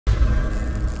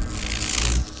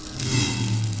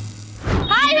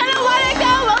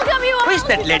Who is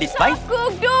that lady's wife?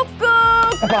 Cooku.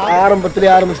 ஆரம்பத்திலே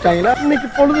ஆரம்பிச்சிட்டாங்களா? இன்னைக்கு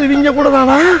பொழுது இவங்க கூட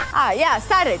தானா? Yeah,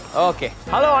 start it. Okay.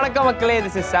 Hello, வணக்கம் மக்களே.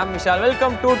 This is Samvishal.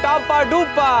 Welcome to Tapa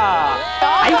Dupa.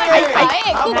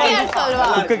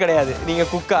 குக்கு கிடையாது. நீங்க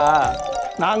குக்கா?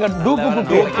 நாங்க டூப்பு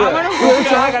குக்கு.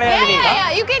 குக்கா கிடையாது நீங்க.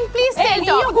 You can please tell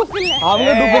Top Cook இல்ல. அவங்க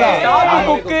டூப்புடா. Top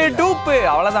குக்கு டூப்பு.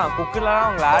 அவ்வளவுதான். குக்குலாம்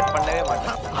அவங்கள ஆட் பண்ணவே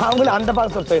மாட்டாங்க. அவங்க அந்த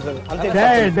பால் சொல்றது. அந்த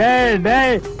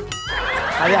டேய்.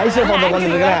 அது ஐசே போட்டு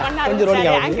வந்துருக்கீங்க. கொஞ்சம் ரோலிங்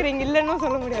ஆகுது. ஆங்கரிங் இல்லன்னு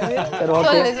சொல்ல முடியாது. சரி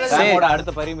ஓகே. சாமோட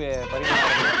அடுத்த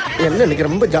என்ன இன்னைக்கு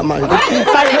ரொம்ப ஜாம் ஆகுது.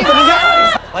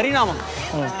 பரிணாமம்.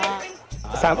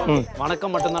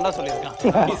 வணக்கம் மட்டும் தான்டா சொல்லிருக்கான்.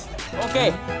 Okay,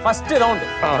 first round.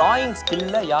 டிராயிங்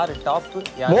ஸ்கில்ல யாரு டாப்?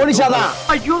 மோனிஷா தான்.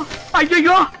 ஐயோ.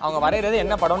 அவங்க வரையறது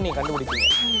என்ன படம்னு நீ கண்டுபிடிப்பீங்க.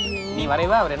 நீ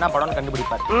வரைவ அவர் என்ன படம்னு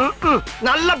கண்டுபிடிப்பார்.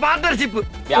 நல்ல பார்ட்னர்ஷிப்.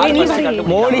 யார் கண்டுபிடிப்பா?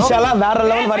 மோனிஷாலாம் வேற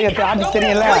லெவல் வரையற ஆர்டிஸ்ட்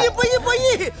தெரியல.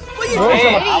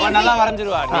 அவன் நல்லா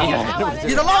வரைஞ்சிருவா. நீ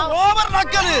இதெல்லாம் ஓவர்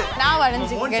நக்கல். நான்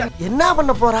வரைஞ்சிருக்கேன். என்ன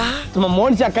பண்ண போறா? நம்ம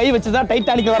மோனிஷா கை வச்சு தான்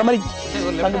டைட்டானிக் வர மாதிரி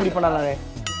கண்டுபிடிப்பேன் நானே.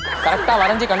 கரெக்ட்டா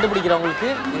வரைஞ்சி கண்டுபிடிக்கிறவங்களுக்கு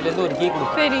இதுல இருந்து ஒரு கீ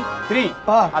கொடுப்போம். சரி. 3.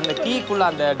 அந்த கீக்குள்ள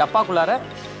அந்த டப்பாக்குள்ளார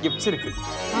கிஃப்ட்ஸ் இருக்கு.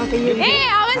 ஏய்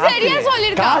அவன் சரியா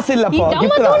சொல்லிருக்கான். காசு இல்லப்பா,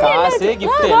 gift தான். காசு,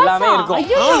 gift எல்லாமே இருக்கும்.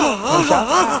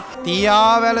 தீயா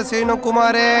வேலை செய்யணும்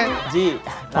குமாரே. ஜி,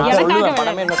 நான் சொல்லுவேன்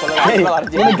படமே என்ன சொல்ல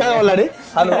வரைஞ்சி. உனக்காக விளையாடு.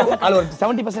 அது ஒரு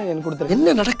 70% எனக்கு கொடுத்துரு. என்ன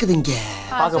நடக்குது இங்க?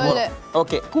 பாக்கப்.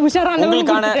 ஓகே.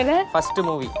 உங்களுக்கான ஃபர்ஸ்ட்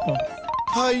மூவி.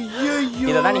 ஐயோ.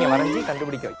 இததான் நீங்க வரைஞ்சி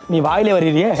கண்டுபிடிக்க. நீ வாயிலே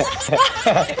வரிறியே.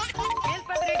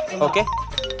 Okay.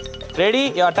 Ready?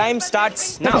 Your time starts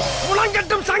நவ.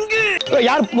 உலங்கட்டும் சங்கு.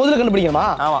 யார் முதல்ல கண்டுபிடிக்கணுமா?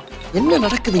 ஆமா. என்ன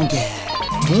நடக்குது இங்க?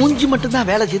 மூஞ்சி மட்டும் தான்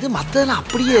வேலை செய்து மத்ததெல்லாம்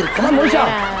அப்படியே இருக்கு. மோனிஷா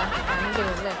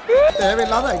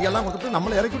தேவையில்லாத ஐடியாலாம் கொடுத்து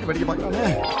நம்மள இறக்கி விட்டு வெடிக்க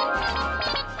மாட்டானே.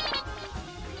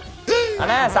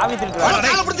 அண்ணா சாவி திருடுறாங்க.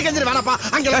 கால பிடிச்சு கஞ்சிர வேணாப்பா.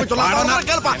 அங்க போய் சொல்லலாம்.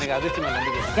 கேளுப்பா. எனக்கு அதிர்ச்சி மேல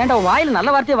நம்பிக்கை. ஏன்டா வாயில நல்ல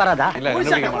வார்த்தையே வராதா? இல்ல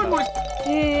நம்பிக்கை மாட்டேன்.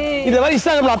 இந்த மாதிரி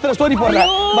இன்ஸ்டாகிராம்ல அத்தனை ஸ்டோரி போடுறேன்.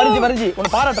 வரிஞ்சி உன்னை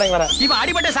பாராட்டுறேன் வரேன். இவன்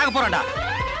அடிபட்டே சாக போறான்டா.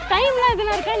 டைம்லாம் இதுல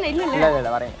இருக்கா இல்ல. இல்ல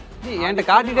வரேன். என்கிட்ட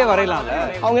காட்டிட்டே வரையலாம்ல.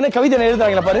 அவங்க என்ன கவிதை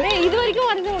எழுதுறாங்களா பாரு. இது வரைக்கும்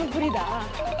வரைஞ்சது உனக்கு புரியுதா?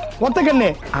 மொத்த கண்ணு.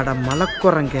 அட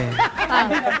மலக்குறங்க.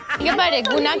 இங்க பாரு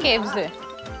குணா கேவ்ஸ்.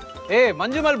 ஏய்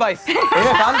மஞ்சுமல் பாய்ஸ்.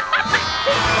 ஏய் காம்.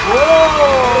 ஓ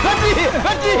வெற்றி.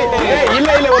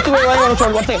 இல்ல ஒத்து வாங்க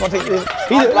ஒத்து.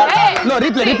 இது நோ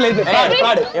ரீப்ளே.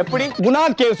 பாடு. எப்படி? குணா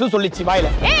கேவ்ஸ் சொல்லிச்சு வாயில.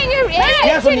 ஏய்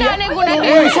நானே Guna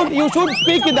You should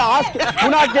speak in the ask.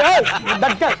 Guna cave.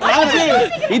 That honestly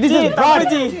it is fraud.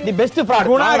 The best fraud.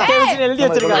 Guna caves எழுதி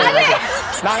வச்சிருக்காங்க.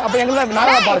 நான் அப்ப எங்க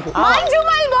நாங்க பாருக்கு.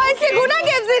 மஞ்சுமல் பாய்ஸ் குணா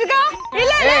கேவ்ஸ் இருக்கா?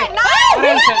 இல்ல No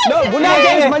குணா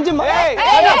கேவ்ஸ் மஞ்சுமா.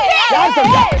 யார்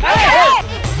சொல்றா?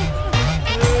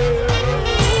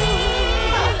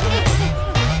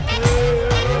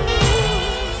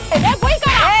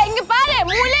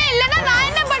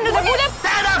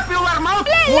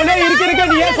 மூளை இருக்கு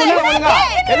நீ ஏன் சொல்ல வாங்க?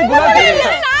 எது குணா கேவ்ஸ்?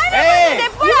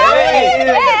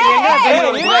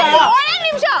 ஒரே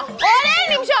நிமிஷம்.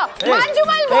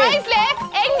 மஞ்சுமல் வாய்ஸ்ல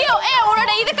எங்கயோ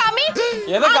உன்னோட இது காமி.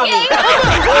 எதை காமி?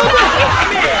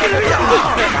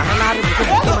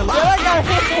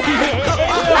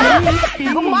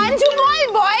 மஞ்சுமல்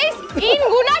பாய்ஸ் இன்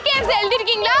குணா கேவ்ஸ்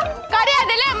எழுதிருக்கீங்களா?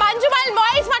 கிடையாதுல மஞ்சுமல்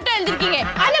பாய்ஸ் மட்டும் எழுதிருக்கீங்க.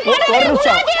 அந்த படத்துல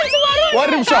குணா கேவ்ஸ் வரும்.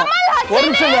 ஒரு நிமிஷம்.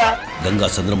 கங்கா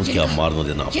சந்திரமுகியா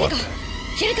மாறுனது நான் பார்த்தேன்.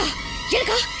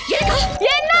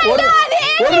 என்ன ஒரு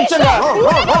நிமிஷம்.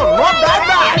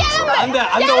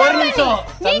 அந்த ஒரு நிமிஷம்.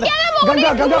 கங்கா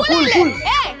கூல்.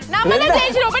 நாம தான்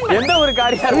ஸ்டேஜ் ஓபன் பண்ணோம். எந்த ஒரு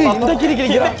காரியம் இந்த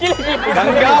கிரிக்கிறா.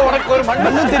 கங்கா உனக்கு ஒரு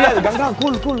மண்ணும் தெரியாது. கங்கா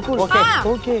கூல்.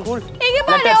 Okay cool. இங்க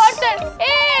பாரு ஓட்டர்.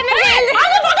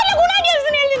 அந்த பக்கத்துல குணா கேவ்ஸ்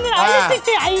எழுதிருந்தா.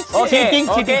 ஓகே.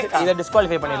 இத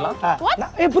டிஸ்குவாலிஃபை பண்ணிடலாம்.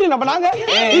 புரியல அப்ப நாங்க.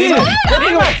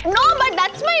 No but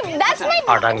that's my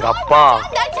அடங்கப்பா.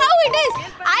 That's how it is.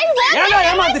 I want. ஏன்டா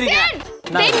ஏமாத்துறீங்க?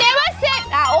 They never said.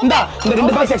 இந்த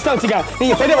ரெண்டு பாக்ஸ் எக்ஸ்ட்ரா வச்சுக்க.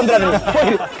 நீங்க சரியா வந்துறாதீங்க.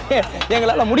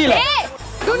 எங்களால முடியல.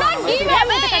 Do not give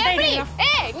me எப்படி?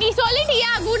 நீ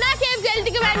சொல்லிட்டியா குணா கேவ்ஸ்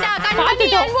எழுதிக்க வேண்டாம். கண்பட்டி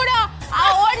என்போட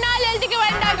ஒரு நாள் எழுதிக்க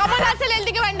வேண்டாம். கமலாசல்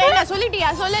எழுதிக்க வேண்டாம். நான் சொல்லிட்டியா?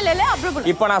 சொல்லல அப்புறம்.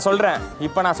 இப்போ நான்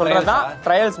சொல்றேன் தான்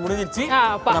ட்ரையல்ஸ் முடிஞ்சிருச்சு.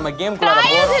 நம்ம கேம் குள்ள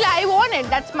போறோம். I want it.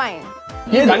 That's mine.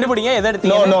 கண்டுபிடிங்க எதை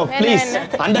எடுத்தீங்க? No please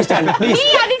understand please. நீ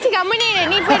அடிச்சு கம்மனே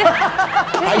நீ போடு.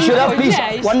 Aishwarya please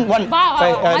one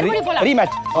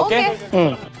rematch.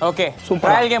 Okay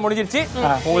trial game முடிஞ்சிருச்சு.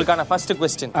 உங்களுக்கான ஃபர்ஸ்ட்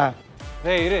क्वेश्चन.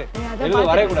 ஏய் இரு. எழுத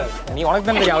வரவே கூடாது. நீ உனக்கு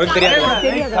தான் தெரியும், அவருக்கு தெரியாது.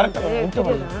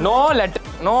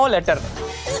 No letter.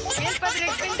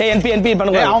 ஏய் என்பி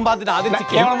பண்ணுங்க. அவன் பார்த்துட்டு அதிர்ச்சி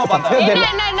கேவலமா பார்த்தான்.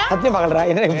 சத்தியம் பார்க்கறா.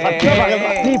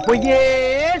 நீ பொய்யே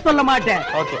சொல்ல மாட்டே.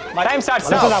 Okay time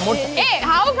starts. Hey,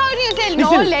 how do you say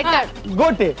no letter?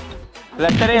 Goat.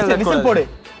 லெட்டரே எழுத விசில் போடு.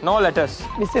 No letters.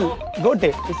 Whistle code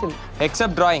whistle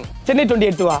except drawing. Chennai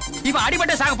 28 வா. இவன்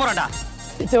அடிபட்டு சாக போறான்டா.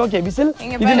 It's okay whistle.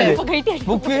 இது என்னது?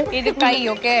 புக். இது கை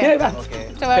ஓகே.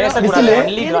 பேச கூடாது.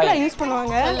 ஒன்லி டிராயிங் யூஸ்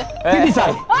பண்ணுவாங்க. பிடி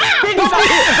சார். பிடி சார்.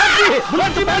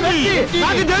 புலட்டி மேலி.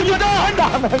 நாங்க தெரிஞ்சுட்டோம்.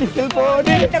 விசில்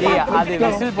போடு. அது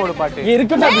விசில் போடு பாட்டு.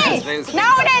 இருக்குடா விசில்.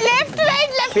 Now left right.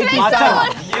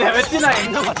 இத வெச்சு நான்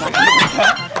என்ன பண்ணேன்?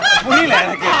 புரியல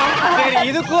எனக்கு. சரி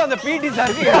இதுக்கும் அந்த பிடி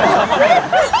சாருக்கு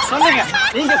சொல்லுங்க.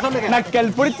 நீங்க சொல்லுங்க. நக்கல்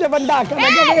புடிச்ச பண்டா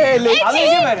கனகவேலு. அது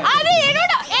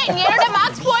என்னோட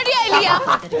மார்க்ஸ் போடியா இல்லையா?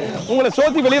 உங்களை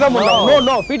சோதி வெளிய தான் போடணும்.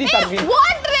 நோ பிடி sir.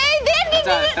 What right there?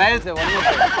 Trials one more.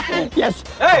 S.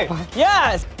 ஏய்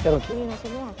எஸ். ஓகே.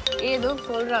 ஏதோ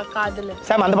சொல்றா காதுல.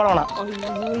 சாம் அந்த படம் வேணா.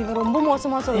 இவன் ரொம்ப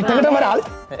மோசமா சொல்றான். இத்தங்கட மாதிரி ஆள்.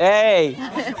 ஏய்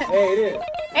இரு.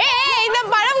 ஏய் இந்த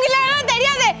படம் கிளறா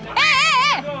தெரியாது.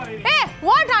 ஏய்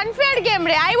what unfair game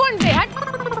day. I won't play.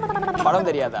 படம்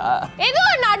தெரியாதா? ஏதோ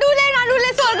நடுவுல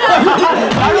சொல்றான்.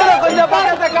 நடுவுல கொஞ்சம்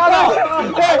பக்கத்தை காணோம்.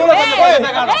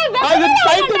 அது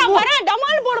டைட்டில் வர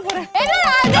டமால் போட போறேன்.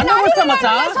 என்னடா அது நடுவுல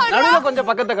மச்சான். நடுவுல கொஞ்சம்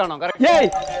பக்கத்தை காணோம். கரெக்ட். ஏய்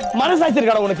மனசாட்சி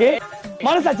இருக்காடா உனக்கு?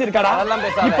 மனசாட்சி இருக்காடா? அதெல்லாம்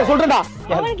பேசாத. இப்ப சொல்றடா.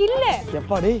 அவனுக்கு இல்ல.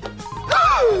 எப்பாடி?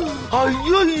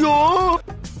 ஐயோ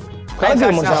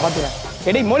கலந்து மனுஷா பாத்துங்க.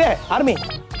 Eddy மோனே army.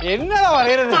 என்னடா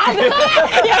வரையறது?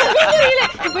 புரியல.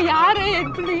 இப்ப யாரு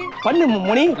எப்படி? பண்ணு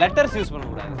மோனி. லெட்டர்ஸ் யூஸ் பண்ண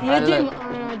கூடாது.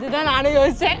 அதுதான் நானே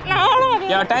யோசிச்சேன். நானும்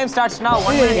your time starts now.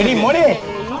 1 minute. Eddy மோனே.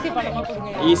 Easy படமா கொடுங்க.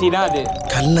 ஈஸி தான் அது.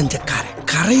 கல்லஞ்சக்கார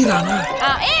கரைறானா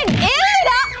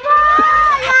ஏய்டா.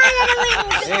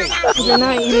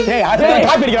 ஏய் அது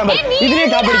காப்பி அடிக்காம பாரு. இதுலயே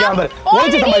காப்பி அடிக்காம பாரு.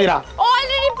 ஓச்சு சம்பாதிரா.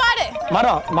 ஆல்ரெடி பாரு.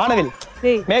 மரம் வானவில்.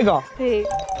 மேகம்.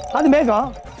 அது மேகம்.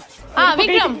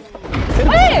 விக்ரம்.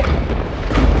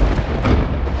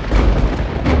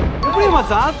 எப்படி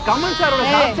மச்சான்? கமல் சாரோட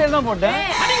சாட்சியல் தான் போட்டேன்.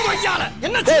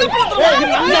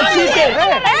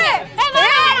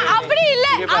 அப்படி இல்ல.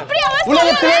 அப்படி அவன்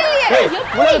உலகத்துல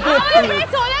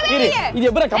சொல்லவே இரு. இல்லையே. இது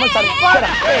எப்பற கமல் சார்?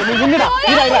 ஏய் நீ வின்னுடா.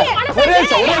 ஒரே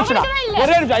நிமிஷம்.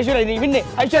 ஐஸ்வர்யா நீ வின்னு.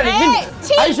 ஐஸ்வர்யா நீ வின்.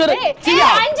 ஐஸ்வர்யா சியா.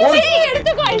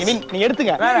 எடுத்துக்கோ. நீ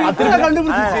எடுத்துங்க. அத்திர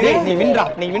கண்டுபிடிச்சு. நீ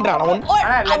வின்டா. நான் ஒன்.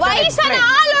 வயசான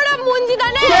ஆளோட மூஞ்சி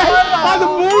தானே. அது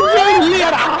மூஞ்சே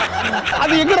இல்லையடா.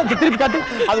 அது எங்கடா திருப்பி காட்டு.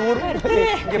 அது ஒரு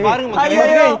இங்க பாருங்க ஐயோ.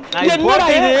 என்னடா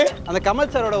இது? அந்த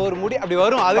கமல் சாரோட ஒரு முடி அப்படி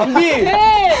வரும். அது தம்பி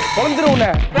பொளந்துரு உன்னை.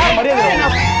 மரியாதை.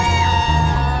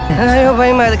 ஐயோ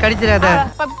பயமா அது கடிச்சிராத.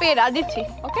 பேர் அதிர்ச்சி.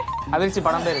 ஓகே. அதிர்ச்சி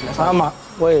படம் பேர் இல்ல. ஆமா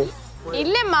ஓய்.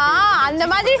 இல்லம்மா அந்த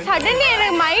மாதிரி சடன்லி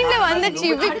எனக்கு மைண்ட்ல வந்துச்சு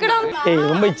விக்ரம். ஏய்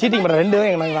ரொம்ப சீட்டிங் பண்ற ரெண்டு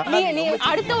தான் நாங்க. நீ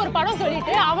அடுத்த ஒரு படம்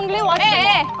சொல்லிட்டு அவங்களே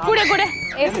கூட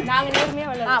நாங்க நேர்மையா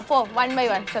வரல. போ 1 by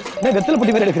 1 சரி. நான் வெத்தல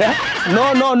புட்டி பேர் எடுக்கறேன்.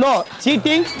 No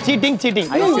seating.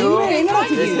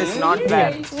 This is not fair.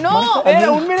 No. ஏய்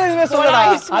உண்மையிலே நீ சொல்லடா.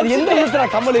 அது எந்த எழுத்துடா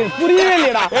கமல்? புரியவே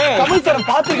இல்லடா. கமல் சார்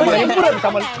பாத்துக்கிட்டு எப்படி இருக்கு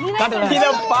கமல்? காட்டுடா.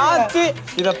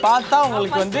 இத பார்த்தா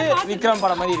உங்களுக்கு வந்து விக்ரம்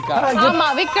படம் மாதிரி இருக்கா? ஆமா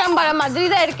விக்ரம் படம் மாதிரி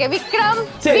தான் இருக்கு. விக்ரம்.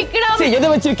 சரி எதை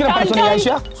வச்சு விக்ரம் படம் சொன்னீங்க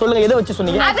ஐஷா? சொல்லுங்க எதை வச்சு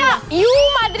சொன்னீங்க? அத யூ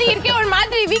மாதிரி இருக்கே ஒரு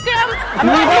மாதிரி விக்ரம்.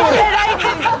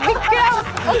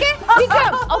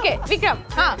 விக்ரம். ஓகே விக்ரம்.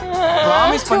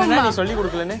 ப்ராமிஸ் பண்ணேன் நீ சொல்லி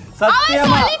கொடுக்கலன்னு.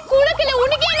 சத்தியமா சொல்லி கொடுக்கல.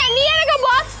 உனக்கு என்ன நீ எனக்கு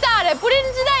பாக்ஸ் தர.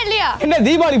 புரிஞ்சுதா இல்லையா? என்ன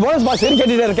தீபாவளி போனஸ் பாக்ஸ்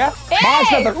கேட்டிட்டே இருக்க?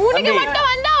 பாக்ஸ் தர. உனக்கு மட்டும்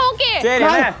வந்தா ஓகே. சரி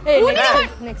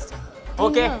நெக்ஸ்ட்.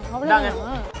 ஓகே இந்தாங்க.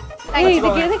 ஏய்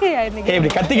இதுக்கு எதுக்கு இன்னைக்கு? ஏய்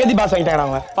இப்படி கத்தி பாஸ் வாங்கிட்டாங்க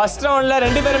அவங்க. ஃபர்ஸ்ட் ரவுண்ட்ல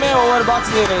ரெண்டு பேருமே ஒவ்வொரு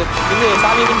பாக்ஸ் இது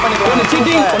சாவி வின் பண்ணிடுவாங்க. ஒன்னு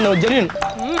சீட்டிங் ஒன்னு ஜெனின்.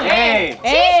 ஏய்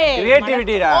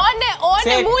கிரியேட்டிவிட்டிடா. ஒன்னு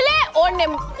மூளை ஒன்னு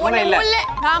மூளை.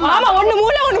 ஆமா ஒன்னு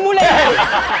மூளை.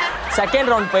 செகண்ட்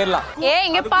ரவுண்ட் போயிரலாம். ஏய்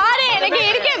இங்க பாரு எனக்கு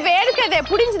இருக்கே வேர்க்கதே.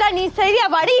 புடிஞ்சதா நீ சரியா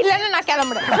வடி இல்லன்னா நான்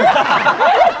கிளம்பறேன்.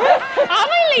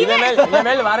 அவன் இல்ல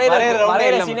இனிமேல் வரையற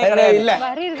சீனே கிடையாது. இல்ல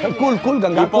கூல்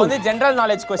கங்கா. இப்போ வந்து ஜெனரல்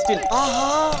நாலேஜ் क्वेश्चन. ஆஹா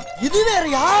இது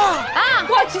வேறயா?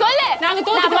 கோச் சொல்லு. நாங்க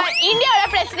தோத்துட்டோம். இந்தியாவோட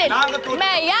பிரசிடென்ட்.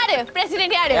 मैं யாரு?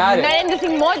 பிரசிடென்ட் யாரு? நரேந்திர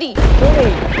சிங் மோடி.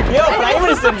 யோ பிரைம்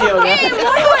மினிஸ்டர் ஜி அவங்க.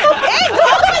 ஏய்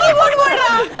திரௌபதி முர்முடா.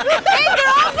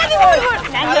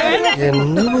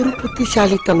 என்ன ஒரு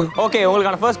புத்திசாலித்தனம். ஓகே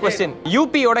உங்களுக்கான ஃபர்ஸ்ட் क्वेश्चन.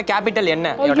 யூபி யோட கேபிட்டல் என்ன?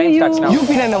 your time starts now.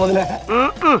 UP என்ன முதல்ல?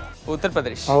 உத்தர்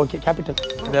பிரதேஷ். Okay capital.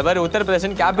 இந்த பாரு உத்தர்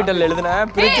பிரதேஷ் கேபிட்டல் எழுதுன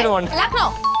பிரிச்சிடுவோம். லக்னோ.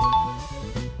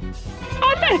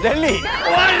 டெல்லி.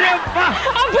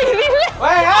 அப்ப இது இல்ல.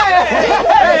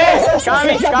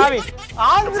 காவி.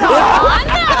 ஆந்திராவா?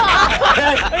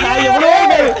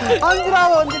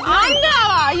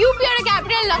 யூபியோட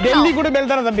கேபிட்டல் லக்னோ. டெல்லி கூட மேல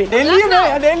தான தம்பி.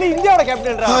 டெல்லி இந்தியாவோட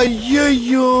கேபிட்டல்ரா.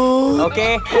 ஐயோ ஓகே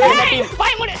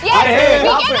பாய் முடி. ஏய்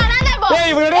அனதர் பால். ஏய்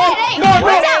இவனே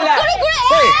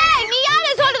நீ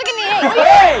யாரு சொல்றதுக்கு நீ?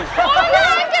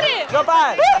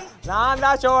 நான்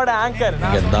தான் ஷோட ஆங்கர்.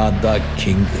 நான் தான்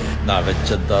கிங். நான்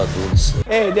வெச்சதா ரூல்ஸ்.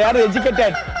 ஏய் they are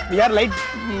educated, we are light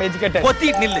educated.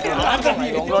 பொத்திட்டு நில்லு.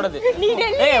 உங்களோடது.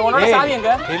 ஏய் உன்னோட சாவி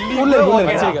எங்க? உள்ள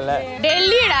வச்சிருக்கல.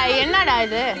 டெல்லிடா என்னடா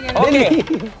இது? ஓகே.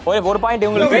 ஒரு பாயிண்ட்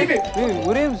உங்களுக்கு.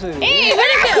 ஒரே நிமிஷம். ஏய்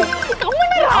இவனுக்கு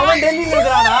அவன் டெல்லில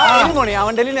இருக்கறானா? இல்ல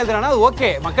அவன் டெல்லில இருக்கறானா? அது ஓகே.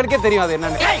 மக்களுக்கே தெரியும் அது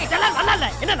என்னன்னு. ஏய் இதெல்லாம் நல்லா இல்ல.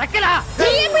 என்ன நக்கலா? நீ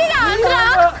எப்படிடா ஆந்திரா?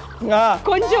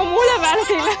 கொஞ்சம் மூளை வேலை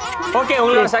செய்யல. ஓகே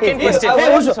உங்களோட செகண்ட் क्वेश्चन.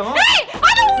 ஏய்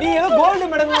நீ ஏதோ கோல்ட்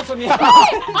மெடல் சொன்னியா?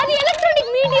 அது எலக்ட்ரானிக்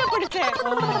மீடியா படிச்சேன்.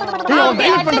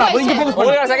 வெயிட் பண்றா. இங்க போக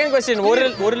உங்களோட செகண்ட் क्वेश्चन.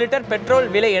 1 லிட்டர் பெட்ரோல்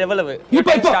விலை எவ்வளவு?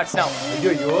 இப்போ ஸ்டார்ட்ஸ் நவ.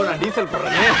 ஐயோ நான் டீசல்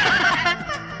போடுறேனே.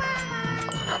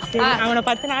 அவனை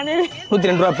பார்த்து நானே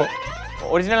 102 ரூபாய்.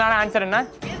 ஒரிஜினலான ஆன்சர் என்ன?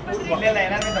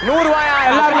 100 ரூபாயா?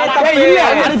 எல்லாரும் தப்பு. இல்ல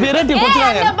அது வெரைட்டி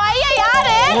போச்சுறாங்க. அந்த பையன்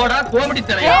யாரு? போடா கோமடி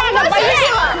தரையா. அந்த பையன்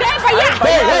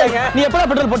டேய் பையன் நீ எப்பல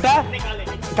பெட்ரோல் போட்ட?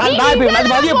 கால் நான்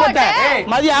மதியம் போட்டேன்.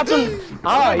 மதியம் ஆப்டர்நூன்.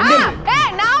 இல்ல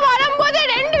ஏய் நான் வரும்போது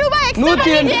 2 ரூபாய் எக்ஸ்ட்ரா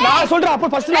 102 நான் சொல்றேன். அப்ப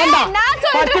ஃபர்ஸ்ட் நான் தான். நான்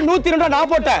சொல்றேன். ஃபர்ஸ்ட் 102 ரூபாய் நான்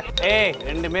போட்டேன். ஏய்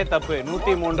ரெண்டுமே தப்பு.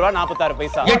 103 ரூபாய் 46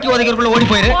 பைசா. எட்டி ஒதுக்கிறதுக்குள்ள ஓடி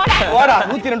போயிரு. போடா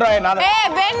 102 ரூபாய் நான். ஏய்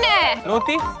வெண்ணே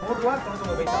 103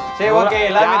 சரி ஓகே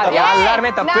எல்லாரும் தப்பு.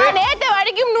 எல்லாரும் தப்பு. நான் நேத்து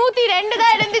வரைக்கும் 102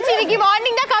 தான் இருந்துச்சு. இன்னைக்கு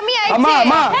மார்னிங் தான் கம்மி ஆயிடுச்சு. அம்மா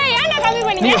அம்மா ஏய் ஏன்டா கம்மி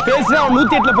பண்ணீங்க? நீ பேசினா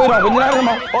 108ல போயிடும். கொஞ்ச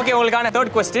நேரமா. ஓகே உங்களுக்கான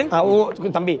தேர்ட் क्वेश्चन.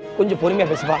 தம்பி கொஞ்சம் பொறுமையா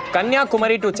பேசுப்பா.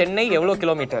 கன்னியாகுமரி டு சென்னை எவ்வளவு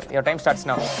kilometre? your time starts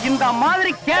now. இந்த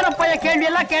மாதிரி கேரப்பைய கேள்வி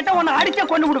எல்லாம் கேட்டா உன்னை அடிச்சே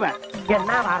கொண்டு விடுவேன்.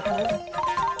 என்ன வார்த்தை?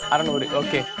 600.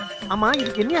 ஓகே ஆமா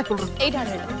இதுக்கு என்னையா சொல்றது?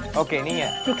 800. ஓகே நீங்க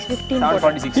 615.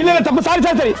 746. இல்ல இல்ல தப்பு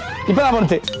சாரி இப்பதான்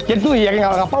வந்து 800 எங்க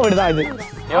அப்பா வீடு தான் இது.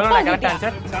 எவ்வளவு கரெக்ட்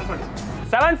ஆன்சர்?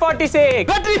 746.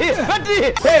 வெற்றி வெற்றி.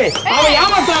 ஏய் அவன்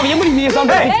ஏமாத்துறான். எப்படி நீ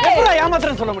சொல்ற? எப்பறா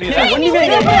ஏமாத்துறேன்னு சொல்ல முடியும்? ஒண்ணுமே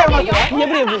இல்ல. நீ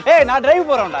எப்படி ஏய் நான் டிரைவ்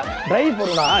போறேன்டா. டிரைவ்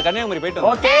போறடா? கன்னியாகுமரி போயிட்டு வரேன்.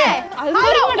 ஓகே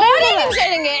ஒரே நிமிஷம்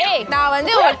இருங்க. ஏய் நான்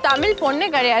வந்து ஒரு தமிழ் பொண்ணு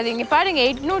கிடையாது. இங்க பாருங்க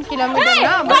 800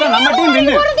 கிலோமீட்டர்னா நம்ம டீம்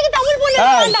வின்னு. போறதுக்கு தமிழ் பொண்ணு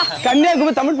வேண்டாம்.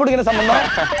 கன்னியாகுமரி தமிழ் பொண்ணுக்கு சம்பந்தம்.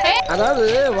 அதாவது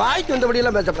வாய்க்கு வந்தபடி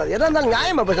எல்லாம் பேசப்படாது. எதா இருந்தாலும்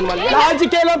நியாயமா பேசணுமா?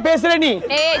 லாஜிக்கலா பேசுற நீ.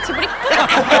 ஏய் சிப்டி.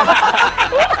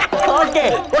 ஓகே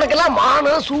உனக்கெல்லாம்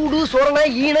மானம் சூடு சொரணை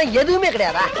ஈன எதுவுமே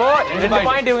கிடையாதா? இப்போ 2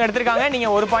 பாயிண்ட் இவங்க எடுத்துட்டாங்க. நீங்க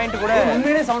ஒரு பாயிண்ட் கூட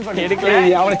உண்மையிலே சவுண்ட் பண்ணி எடுக்கல.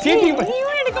 அவன சீட்டிங்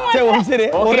சரி சரி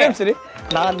ஒரே சரி.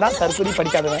 நான் தான் தற்கொலை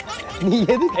படிக்காதவன். நீ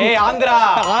எது? ஏய் ஆந்திரா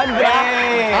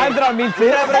ஆந்திரா மீன்ஸ்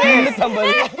 250.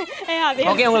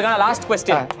 ஓகே உங்களுக்கான லாஸ்ட்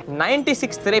क्वेश्चन.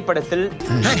 96 திரைப்படத்தில்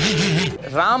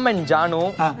ராமன் ஜானு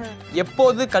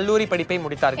எப்போது கல்லூரி படிப்பை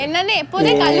முடித்தார்கள்? என்னன்னு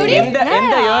எப்போதே கல்லூரி எந்த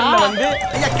இயர்ல வந்து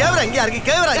ஐயா கேமரா எங்க இருக்கு?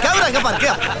 கேமரா எங்க பாருங்க.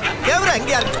 கேமரா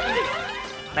எங்க இருக்கு?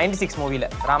 96 மூவில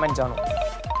ராமன் ஜானு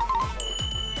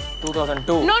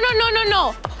 2002. நோ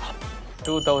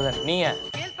 2000. நீங்க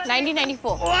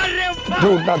 1994. டூ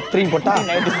நான் 3 போட்டா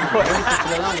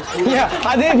 94.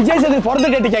 அதே விஜய் சேது பிறந்த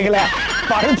டேட் கேக்கல.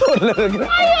 பரந்தூர்ல இருக்கு.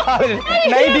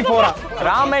 94.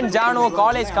 ராமன் ஜானு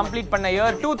காலேஜ் கம்ப்ளீட் பண்ண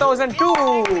இயர் 2002.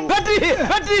 வெற்றி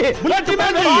வெற்றி வெற்றி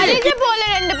வெற்றி. காலேஜ் போல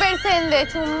ரெண்டு பேர் சேர்ந்து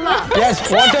சும்மா எஸ்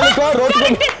ஹோட்டலுக்கு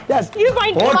ரோட்டுக்கு எஸ்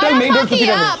ஹோட்டல் மெயின் ரோட் சுத்தி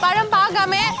படம்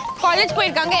பார்க்காம காலேஜ்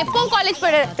போயிருக்காங்க. எப்போ காலேஜ்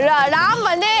போயிரு ராம்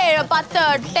வந்து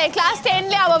 10 கிளாஸ்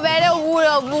 10ல அவ வேற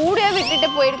ஊரே விட்டுட்டு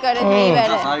போயிருக்காரு. நீ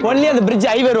வேற ஒன்லி அந்த bridge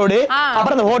ஹைவே ரோட்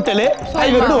அப்புறம் அந்த ஹோட்டல்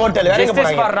ஹைவே ரோட் ஹோட்டல் வேற எங்க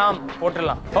போறாங்க? ராம்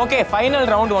போட்டுறலாம். ஓகே ஃபைனல்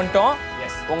ரவுண்ட் வந்துட்டோம்.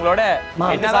 உங்களோட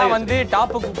என்னதான் வந்து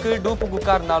டாப் குக்கு டூப்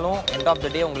குக்கா இருந்தாலும் எண்ட் ஆஃப் தி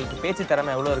டே உங்களுக்கு பேச்சு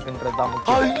திறமை எவ்வளவு இருக்குன்றது தான்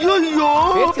முக்கியம். ஐயோ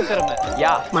பேச்சு திறமை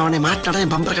யா அவனை மாட்டாடா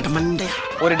என் பம்பர கட்ட மண்டே.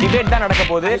 ஒரு டிபேட் தான் நடக்க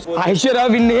போகுது. ஐஸ்வர்யா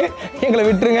வின்னு எங்களை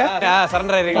விட்டுருங்க.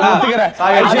 சரண்டர் ஆயிரீங்களா?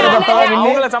 ஐஸ்வர்யா பப்பா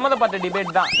வின்னு. உங்கள சம்மந்தப்பட்ட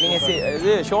டிபேட் தான். நீங்க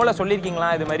இது ஷோல சொல்லிருக்கீங்களா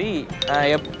இது மாதிரி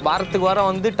வாரத்துக்கு வாரம்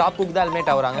வந்து டாப் குக் தான்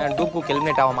எலிமினேட் ஆகுறாங்க, டூப் குக்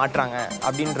எலிமினேட் ஆக மாட்றாங்க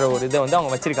அப்படின்ற ஒரு இதை வந்து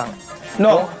அவங்க வச்சிருக்காங்க.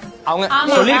 நோ அவங்க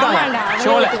சொல்லிருக்காங்க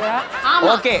ஷோல.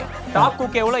 ஓகே டாப்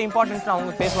குக் எவ்வளவு இம்பார்ட்டன்ட்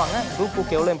அவங்க பேசுவாங்க, டூப்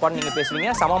குக் எவ்வளவு இம்பார்ட்டன்ட் நீங்க பேசுவீங்க.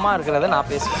 சமமா இருக்கிறத நான்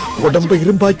பேசுவேன். உடம்ப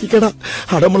இரும்பாக்கிக்கடா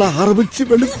அடமல ஆரம்பிச்சு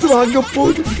வெளுத்து வாங்க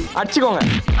போகுது. அடிச்சுக்கோங்க.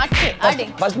 அச்சு அடி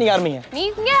ஃபர்ஸ்ட் நீங்க ஆரம்பிங்க.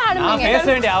 நீங்க நான் ஆரம்பிங்க. பேச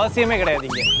வேண்டிய அவசியமே கிடையாது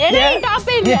இங்க. என்ன டாப்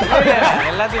இல்ல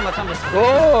எல்லாத்தையும் மச்சான் பேசு. ஓ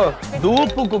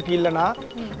டூப்பு குக் இல்லனா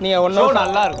நீங்க 1 hour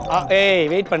நல்லா இருக்கும். ஏய்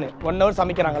வெயிட் பண்ணு. 1 hour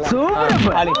சமைக்கறாங்கல.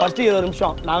 ஆளி ஃபர்ஸ்ட் 20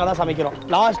 நிமிஷம் நாங்க தான் சமைக்கிறோம்.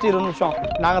 லாஸ்ட் 20 நிமிஷம்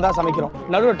நாங்க தான் சமைக்கிறோம்.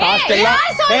 நடுவுல டாஸ்க் எல்லாம்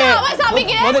ஏய் அவ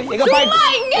சமைக்கிறேன். முதல்ல எங்க பாயிண்ட்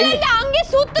இங்க இருந்து அங்க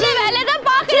சுத்துற வேலை தான்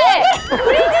பாக்குறேன்.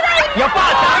 புரியுதா? எப்பா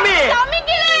சாமி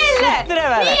சமைக்கவே இல்ல. சுத்துற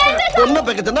வேலை. பொண்ணு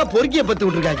பக்கத்துல பொறுக்கிய பத்தி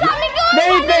விட்டுருக்காங்க.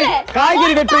 டேய் டேய்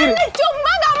காய்கறி வெட்டுறீங்க.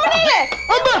 சும்மா கம்முனு.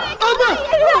 அம்மா அம்மா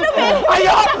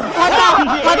ஐயோ அடா அடா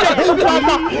நீ எதுக்கு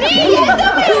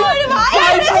ஒரு வாய்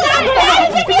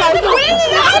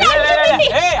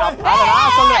ஏய்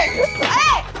நான் சொல்றேன்.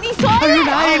 நீ சொல்லு.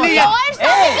 நான் இல்லையா?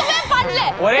 பண்ணல.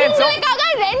 ஒரே நிமிஷம். உங்களுக்காக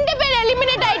ரெண்டு பேர்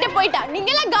எலிமினேட் ஆயிட்டு போய்ட்டா. நீங்க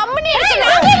எல்லாம் கம்முனு இருக்கீங்க.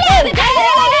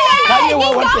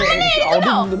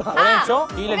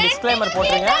 கீழே டிஸ்க்ளைமர்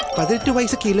போட்டுருங்க. 18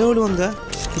 வயசு கீழே உள்ளவங்க,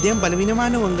 இதயம்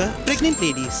பலவீனமானவங்க, பிரெக்னன்ட்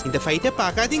லேடிஸ் இந்த ஃபைட்டை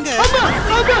பார்க்காதீங்க.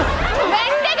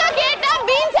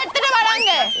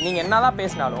 நீங்க என்னதான்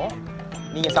பேசினாலும்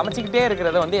நீங்க சமைச்சிக்கிட்டே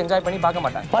இருக்கிறத வந்து என்ஜாய் பண்ணி பார்க்க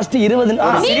மாட்டாங்க. ஃபர்ஸ்ட் 20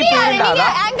 சிரிப்பு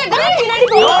இருந்தாதான்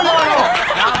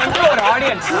நான் வந்து ஒரு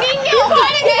ஆடியன்ஸ். நீங்க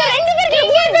ரெண்டு பேரும்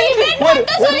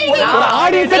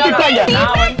ஆடியன்ஸ் திட்டாங்க.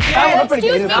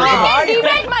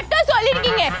 டிபேட் மட்டும்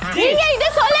சொல்லிருக்கீங்க. நீங்க இத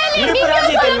சொல்லல. நீங்க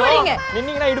சொல்றீங்க.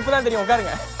 நின்னீங்கனா இடுப்பு தான் தெரியும்.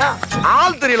 உட்காருங்க.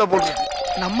 ஆள் தெரியல போடு.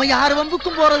 நம்ம யார்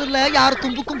வம்புக்கும் போறது இல்ல, யார்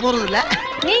தும்புக்கும் போறது இல்ல.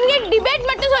 நீங்க டிபேட்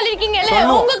மட்டும் சொல்லிருக்கீங்கல,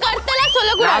 உங்க கருத்தெல்லாம் சொல்ல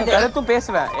கூடாது. நான் கருத்தும்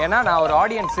பேசுவேன். ஏன்னா நான் ஒரு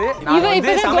ஆடியன்ஸ். நான்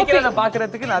வந்து சமைக்கிறத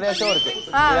பார்க்கிறதுக்கு நிறைய ஷோ இருக்கு.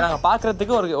 இத நாங்க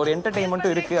பார்க்கிறதுக்கு ஒரு என்டர்டெயின்மென்ட்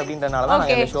இருக்கு அப்படின்றனால தான்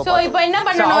நாங்க இந்த ஷோ சோ இப்போ என்ன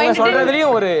பண்ணனும்? அவங்க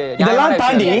சொல்றதுலயும் ஒரு இதெல்லாம்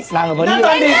தாண்டி நாங்க வந்து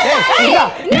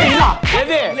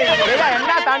எது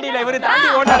என்ன தாண்டி இல்ல இவரு தாண்டி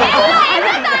ஓட்டாரு.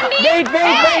 வெயிட்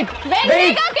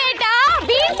வெண்ணிகா கேட்டா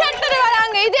பீன்ஸ் எடுத்து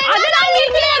வராங்க. இது என்ன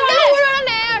நீங்களே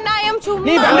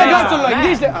நீ வெண்டைக்கா சொல்ல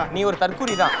இங்கிலீஷ்ல. நீ ஒரு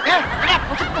தற்குறி தான்.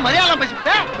 மரியாதை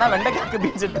பேசிட்டே. நான் வெண்டைக்காக்கு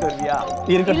பீன்ஸ் எடுத்து வருவியா?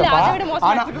 இருக்கட்டப்பா.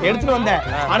 ஆனா எடுத்துட்டு வந்தேன்.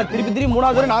 ஆனா திருப்பி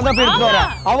மூணாவது தடவை நான் தான் போய் எடுத்துட்டு வரேன்.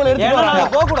 அவங்க எடுத்துட்டு வராங்க.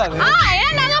 போக கூடாது.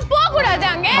 ஏன் நாங்க போக கூடாது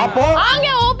அங்க? அங்க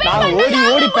ஓபன் பண்ணி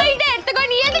ஓடி போயிட்டே எடுத்துக்கோ.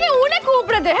 நீ எதுக்கு உன்னை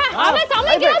கூப்பிடுறது? அவன்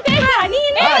சமைக்கிறத பேசுறா. நீ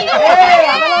என்ன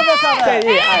அதெல்லாம் பேசாத.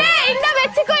 இந்த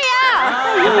வெச்சுக்கோயா.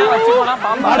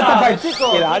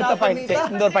 அடுத்த பாயிண்ட்.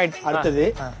 இந்த ஒரு பாயிண்ட் அடுத்தது.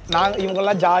 நான் இவங்க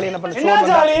எல்லாம் ஜாலி என்ன பண்ண ஷோ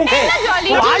ஜாலி?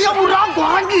 வாயமுறா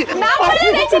வாங்கி. நம்மள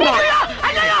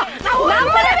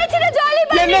வெச்சிட்டு ஜாலி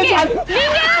பண்ணீங்க.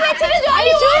 நீங்க வெச்சிட்டு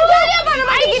ஜாலி பண்ண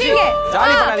மாட்டீங்க.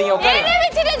 ஜாலி பண்ணாதீங்க. உட்காருங்க. என்ன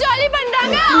வெச்சிட்டு ஜாலி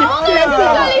பண்றாங்க? அவங்க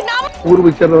ஜாலி. ஊர்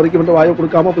போய் சேர்ற வரைக்கும் மட்டும் வாயை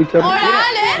கொடுக்காம போய் சேரு.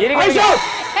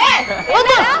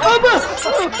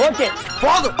 ஓகே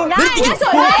போதும்.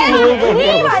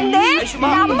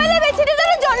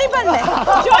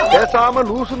 பேசாம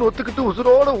லூசுன்னு ஒத்துக்கிட்டு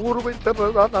உசுரோட ஊரு போய்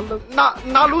சேர்றதா நல்லது.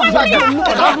 நான் லூசு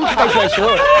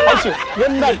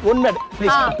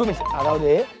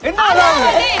அதாவது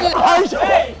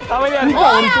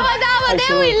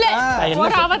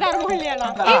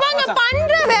இவங்க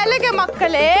பண்ற வேலைக்கு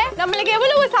மக்களே நம்மளுக்கு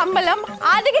எவ்வளவு சம்பளம்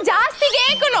அதுக்கு ஜாஸ்தி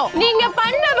கேட்கணும். நீங்க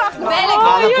பண்ற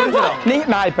வேலைக்கு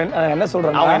நான் இப்ப என்ன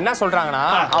சொல்றேன், அவங்க என்ன சொல்றாங்கன்னா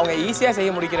அவங்க ஈஸியா செய்ய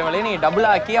முடிக்கிற வேலையை நீங்க டபுள்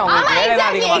ஆக்கி அவங்க வேலை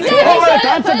அதிகமா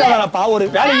ஒரு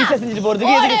வேலை ஈஸியா செஞ்சுட்டு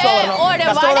போறதுக்கு எதுக்கு ஷோ வரணும்?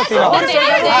 கஷ்டமா செய்யணும்.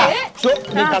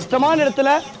 நீ கஷ்டமான இடத்துல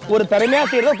ஒரு திறமையா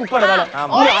செய்யறத குக் பண்ண வேலை.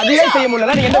 அதையே செய்ய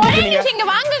முடியல. நீங்க என்ன பண்ணுவீங்க? இங்க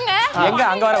வாங்குங்க. எங்க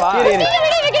அங்க வர வா.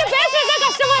 பேசுறதே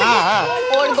கஷ்டமா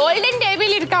இருக்கு. ஒரு கோல்டன்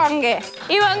டேபிள் இருக்காங்க.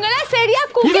 இவங்கள சரியா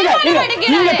குக் பண்ண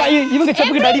மாட்டேங்கிறாங்க. இவங்க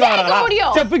செப்பு கிட்ட அடி வாங்குறாங்களா?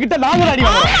 செப்பு கிட்ட நாங்க அடி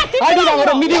வாங்குறோம். அடி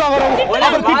வாங்குறோம், மிதி வாங்குறோம்,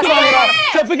 அப்புறம் திட்டு வாங்குறோம்.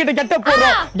 செப்பு கிட்ட கெட்ட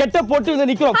போடுறோம். கெட்ட போட்டு வந்து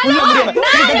நிக்கிறோம். புள்ள முடியல.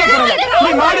 நீ கெட்ட போடுற.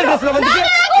 நீ மாடல் Dressல வந்து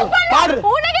பாரு.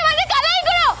 உனக்கு வந்து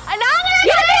கலாய்க்கணும். நாங்க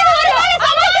ஒரு வேளை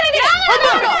சமைக்கிறீங்க.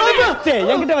 சரி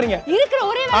என்கிட்ட வரீங்க. இருக்கிற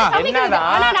ஒரே வேளை சமைக்கிறீங்க.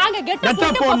 ஆனா நாங்க கெட்ட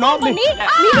போடணும். நீ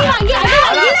மிதி வாங்கி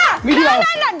மிதி வாங்க.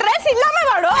 நான் Dress இல்லாம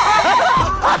வாடோ.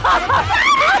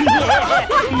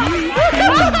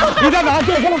 இத நான்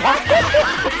கேட்கணும்.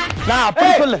 நான்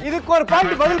அப்படி சொல்ல. இதுக்கு ஒரு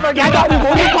பாயிண்ட் பதில் பாயிண்ட்.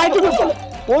 ஒரு பாயிண்ட் கூட சொல்ல.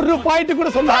 ஒரு பாயிண்ட் கூட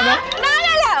சொல்லாத.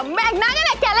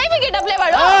 நாங்க கிளம்பி கிட்ட ப்ளே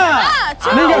வாடோ.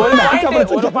 நீங்க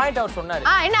ஒரு பாயிண்ட் அவர் சொன்னாரு.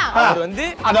 என்ன? அவர் வந்து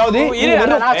அதாவது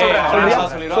நான்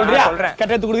சொல்றேன்.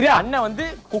 கட்டத்து குடுக்குறியா? அண்ணன் வந்து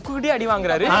குக்கு கிட்டே அடி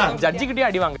வாங்குறாரு, ஜட்ஜி கிட்டே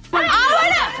அடி வாங்குறாரு.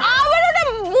 அவளோட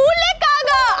மூளைக்காக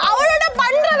அவளோட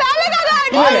பண்ற வேலைக்காக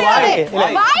அடி வாங்குறாரு.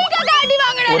 வாய்க்காக அடி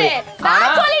வாங்குறாரு.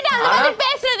 நான் சொல்லிட்டேன் அந்த மாதிரி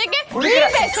பேசுறதுக்கு நீ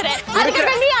பேசுற. அதுக்கு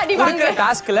நீ அடி வாங்குற.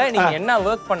 டாஸ்க்ல நீங்க என்ன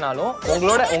வர்க் பண்ணாலும்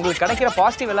உங்களுக்கு கிடைக்கிற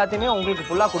பாசிட்டிவ் எல்லாத்தையுமே உங்களுக்கு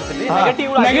ஃபுல்லா கொடுத்துட்டு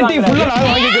நெகட்டிவ் ஃபுல்லா நாங்க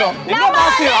வாங்கிக்கிறோம். என்ன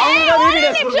பாசிட்டிவ் அவங்க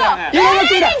வீடியோஸ் கொடுக்குறாங்க.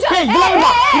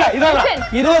 இத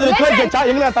 20 லட்சம் ஜெயிச்சா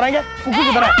எங்களுக்கு தரங்க.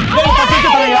 குக்குக்கு தரேன். 10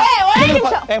 லட்சம் தரீங்களா?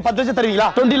 எனக்கு 10 லட்சம் தருவீங்களா?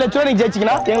 20 லட்சம் நீங்க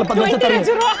ஜெயிச்சீங்கன்னா எங்களுக்கு 10 லட்சம் தருவீங்க.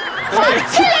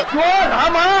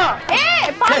 ஆமா.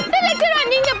 10 லட்சம்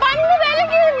நீங்க பண்ண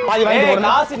வேலைக்கு பாதி வாங்கி போறேன்.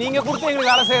 காசு நீங்க கொடுத்து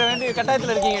எங்களுக்கு வேலை செய்ய வேண்டிய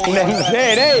கட்டாயத்துல இருக்கீங்க.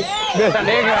 டேய் டேய்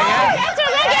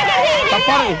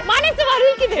மனசு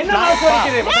வலிக்குது. என்ன மனசு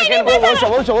வலிக்குது?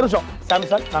 ஒரு நிமிஷம்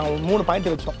சாம்சன் நாங்க 3 பாயிண்ட்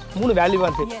வச்சோம். 3 வேல்யூவா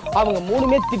இருக்கு. அவங்க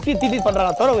மூணுமே திட்டி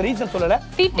பண்றாங்க. தவிர ஒரு ரீசன் சொல்லல.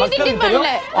 திட்டி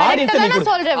பண்ணல. ஆடியன்ஸ்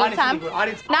சொல்றேன் சாம்.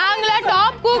 நாங்கள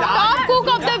top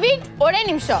cook of the week. ஒரே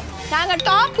நிமிஷம். நாங்க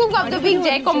top cook of the week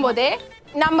ஜெயிக்கும் போது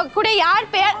நம்ம கூட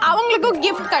யார் பேர் அவங்களுக்கு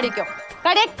gift கிடைக்கும்.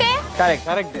 கரெக்ட்?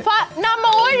 கரெக்ட். நம்ம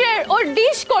ஒரு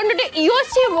டிஷ் கொண்டுட்டு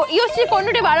யோசிச்சு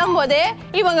கொண்டுட்டு வரும்போது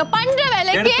இவங்க பண்ற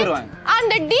வேலைக்கு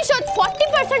அந்த டிஷ்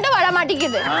 40% வர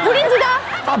மாட்டேங்குது. புரிஞ்சுதா?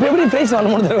 அப்ப எப்படி பிரைஸ் வாங்க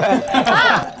முடியுது?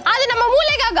 அது நம்ம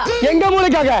மூளைக்காக மூளைக்காக எங்க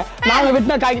மூளைக்காக நாங்க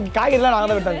வெட்டின காய்கறிலாம் நாங்க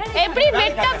தான் வெட்டோம். எப்படி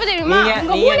வெட்டப் தெரியுமா?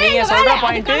 நீங்க சொல்ற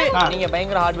பாயிண்ட் நீங்க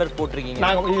பயங்கர ஹார்ட் வொர்க் போட்டுருக்கீங்க.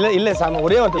 நாங்க இல்ல சாமி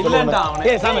ஒரே வார்த்தை சொல்றேன்.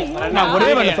 ஏய் சாமி நான் ஒரே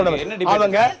வார்த்தை சொல்றேன்.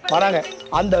 அவங்க வராங்க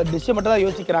அந்த டிஷ் மட்டும் தான்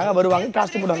யோசிக்கிறாங்க வருவாங்க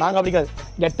காஸ்டியூம் போடுவாங்க. நாங்க அப்படி காது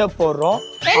கெட்டப் போடுறோம்.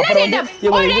 அப்புறம் வந்து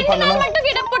இவங்க இது பண்ணனும். மட்டும்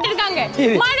கெட்டப் போட்டுருக்காங்க.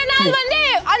 மறுநாள் வந்து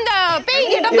அந்த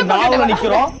பேய் கெட்டப் நாங்க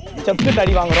நிக்கிறோம். செப்ட்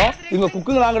அடி வாங்குறோம். இவங்க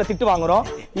குக்குங்க வாங்குற திட்டு வாங்குறோம்.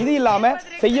 இது இல்லாம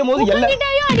செய்யும்போது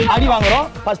அடி வாங்குறோம்.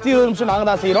 ஃபர்ஸ்ட் 20 நிமிஷம் நாங்க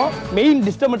தான் செய்றோம். மெயின்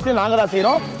டிஸ்டர்பன்ஸ் நாங்க தான்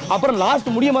செய்றோம். அப்புறம் லாஸ்ட்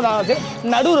முடியும்போது நாங்க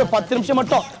நடுவுல 10 நிமிஷம்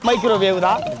மட்டும் மைக்ரோவேவ்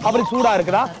தான் அப்படி சூடா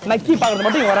இருக்குதா நக்கி பாக்குறது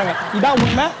மட்டும் இங்க வராங்க. இதான்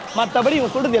உண்மை. மத்தபடி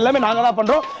இவங்க சொல்றது எல்லாமே நாங்க தான்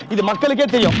பண்றோம். இது மக்களுக்கே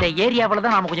தெரியும். இந்த ஏரியாவுல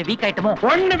தான் நாம கொஞ்சம் வீக் ஆயிட்டோம்.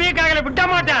 ஒண்ணு வீக் ஆகல விட்ட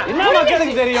மாட்டேன். என்ன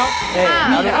மக்களுக்கு தெரியும்?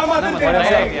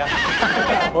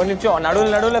 ஒரு நிமிஷம்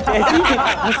நடுவுல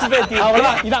பேசி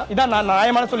அவ்வளவுதான். இதான் நான்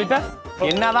நியாயமான சொல்லிட்டேன்.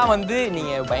 என்னதான் வந்து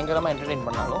நீங்க பயங்கரமா என்டர்டெயின்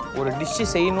பண்ணாலும் ஒரு டிஷ்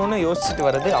செய்யணும்னு யோசிச்சுட்டு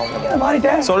வர்றது அவங்க.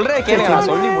 சொல்றே கேளுங்க,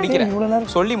 நான்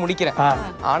சொல்லி முடிக்கிறேன்.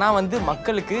 ஆனா வந்து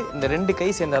மக்களுக்கு இந்த 2 கை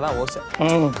சேர்ந்தாதான் ஓசை.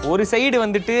 ஒரு சைடு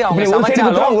வந்துட்டு அவங்க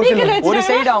சமைச்சாலும் ஒரு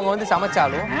சைடு அவங்க வந்து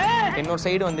சமைச்சாலும் இன்னொரு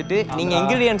சைடு வந்துட்டு நீங்க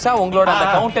இன்கிரிடியன்ஸா உங்களோட அந்த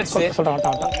கவுண்டர்ஸ்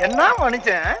என்ன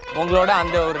மனுஷன் உங்களோட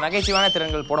அந்த ஒரு நகைச்சுவான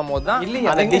திறன்கள் போடும்போது தான்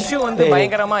அந்த டிஷ் வந்து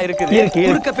பயங்கரமா இருக்குது.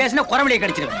 குறுக்க பேசினா குறவழியை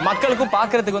கடிச்சிடும். மக்களுக்கும்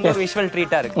பாக்குறதுக்கு வந்து ஒரு விஷுவல்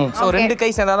ட்ரீட்டா இருக்கு. சோ 2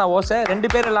 கை சேர்ந்தாதான் ஓசை. 2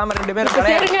 பேர் இல்லாம 2 பேர்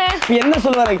என்ன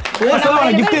சொல்வாரு? ஓசை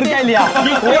கிஃப்ட் இருக்கா இல்லையா?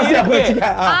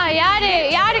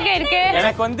 யாருக்கு இருக்கு?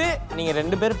 எனக்கு வந்து நீங்க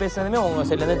 2 பேர் பேசுனதுமே உங்க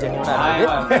சைடுல இருந்து ஜென்யூனா இருக்கு.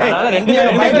 அதனால 2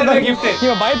 பேரும் பயத்துல கிஃப்ட்.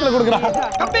 இவன் பயத்துல கொடுக்கறான்.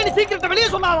 கம்பெனி சீக்கிரத்தை வெளிய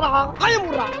சொன்னாங்கடா. ஆய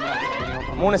மூடுறா.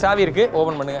 3 சாவி இருக்கு.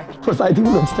 ஓபன் பண்ணுங்க. ஒரு சாவி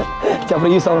தூக்கி வச்சிட்டேன்.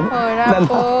 அப்புறம் யூஸ் ஆகும்.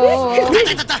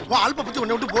 ஆல்ப பத்தி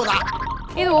ஒண்ணு விட்டு போறா.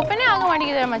 இது ஓபனே ஆக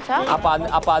மாட்டேங்குது மச்சான். அப்ப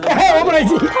அது ஓபன்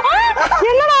ஆயிச்சு.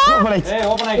 என்னடா? ஓபன் ஆயிச்சு.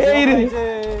 ஓபன் ஆயிச்சு.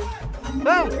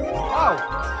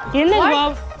 என்ன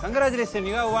wow. Congratulations,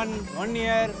 you have one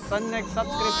year Sun Next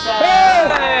subscription.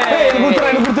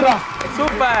 எனக்கு குடுத்துறா.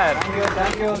 சூப்பர்.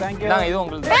 Thank you. நான் இது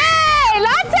உங்களுக்கு.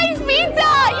 Large size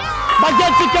pizza.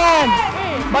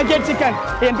 Bucket chicken.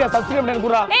 எனக்கு சப்ஸ்கிரைப் பண்ணி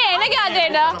குடுறா. எனக்கு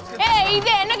அதேடா.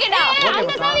 இது எனக்குடா.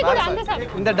 அந்த சாவி குடு, அந்த சாவி.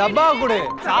 இந்த டப்பா குடு.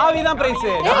 சாவி தான் பிரைஸ்.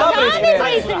 டப்பா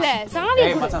பிரைஸ் இல்ல. சாவி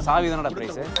குடு. மச்சான் சாவி தானடா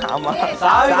பிரைஸ். ஆமா.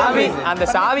 சாவி அந்த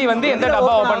சாவி வந்து எந்த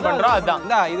டப்பா ஓபன் பண்றோம் அதான்.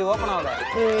 இந்தா இது ஓபன் ஆகல.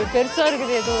 பெருசா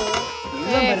இருக்குது ஏதோ.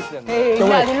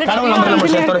 கடவுள் நம்பர்ல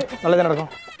முடிச்சேன். நல்லதே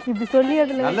நடக்கும். இப்படி சொல்லி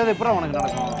அதுல நல்லது எப்பறம் உனக்கு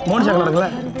நடக்கும். மோனிஷா நடக்கல.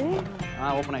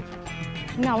 ஓபன் ஆயிடுச்சு.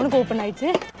 என்ன அவனுக்கு ஓபன் ஆயிடுச்சு.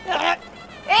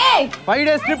 ஏய் 5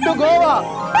 days trip to Goa.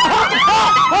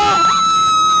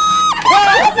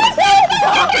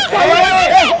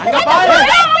 அங்க பாரு.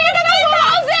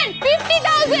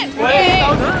 50,000.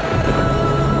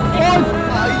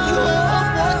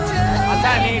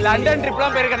 அச்சா நீ லண்டன்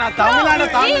ட்ரிப்லாம் போயிருக்க. நான் தமிழ்நாடு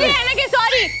தாண்டி. எனக்கு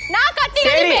சாரி. நான் கத்தி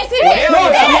சரி. பேசுறேன்.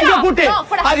 எங்க கூட்டி?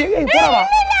 அது போறவா?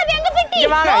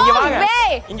 இங்க வாங்க.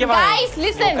 Guys,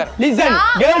 listen.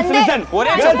 Girls, listen. ஒரே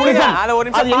நிமிஷம் புரியுதா? அத ஒரு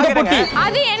நிமிஷம் பாக்குறேங்க.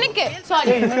 அது எனக்கு.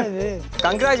 Sorry.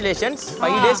 Congratulations.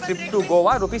 5 days trip to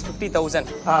Goa rupees 50,000.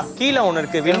 கீழ ஒன்னு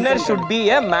இருக்கு. Winner should be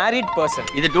a married person.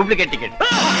 இது duplicate ticket.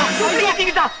 Duplicate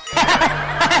டிக்கெட்டா?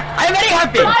 I am very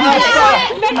happy.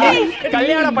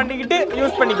 கல்யாணம் பண்ணிக்கிட்டு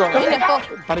யூஸ் பண்ணிக்கோங்க.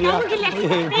 பரவாயில்லை.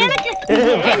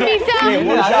 பீட்சா.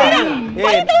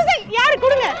 5,000 யாரு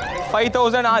கொடுங்க?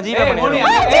 5,000 ஜிபே பண்ணுங்க.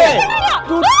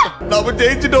 நம்ம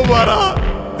ஜெயிச்சிட்டோம் பாரா.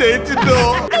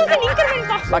 ஜெயிச்சிட்டோம்.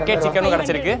 பக்கெட் சிக்கனும்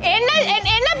கிடைச்சிருக்கு.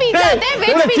 என்ன பீட்சா?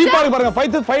 Veg pizza. சீப்பா இருக்கு பாருங்க.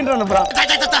 500 அனுப்புறா.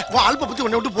 ஆல்ப பத்தி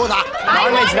ஒண்ணு விட்டு போறா.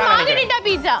 நான்வெஜ் தான் நினைக்கிறேன்.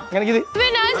 பீட்சா. எனக்கு இது.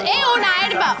 Winners ஒன்னு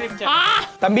ஆயிடுபா.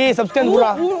 தம்பி சப்ஸ்கிரைப்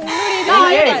குடுறா.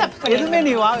 எதுமே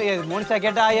நீ வா. மோனிஷா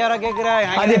கேட்டா 5000 கேக்குற.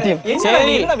 அதே டீம்.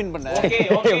 சரி. என்ன வின் பண்ண?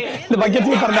 ஓகே. இந்த பக்கெட்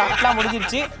சீப்பர்டா. எல்லாம்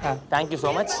முடிஞ்சிருச்சு. Thank you so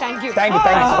much. Thank you. Thank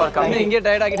you for coming. இங்க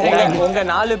டயர்ட் ஆகிட்டீங்க. உங்க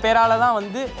 4 பேரால தான்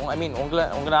வந்து ஐ மீன்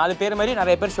உங்க 4 பேர் மாதிரி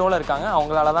நிறைய பேர் ஷோல இருக்காங்க.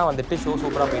 அவங்களால தான் வந்துட்டு ஷோ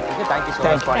சூப்பரா போயிட்டு இருக்கு. Thank you so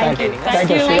much for entertaining. Thank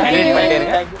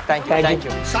you. Thank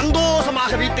you.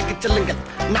 சந்தோஷமாக வீட்டுக்கு செல்லுங்கள்.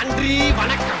 நன்றி,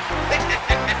 வணக்கம்.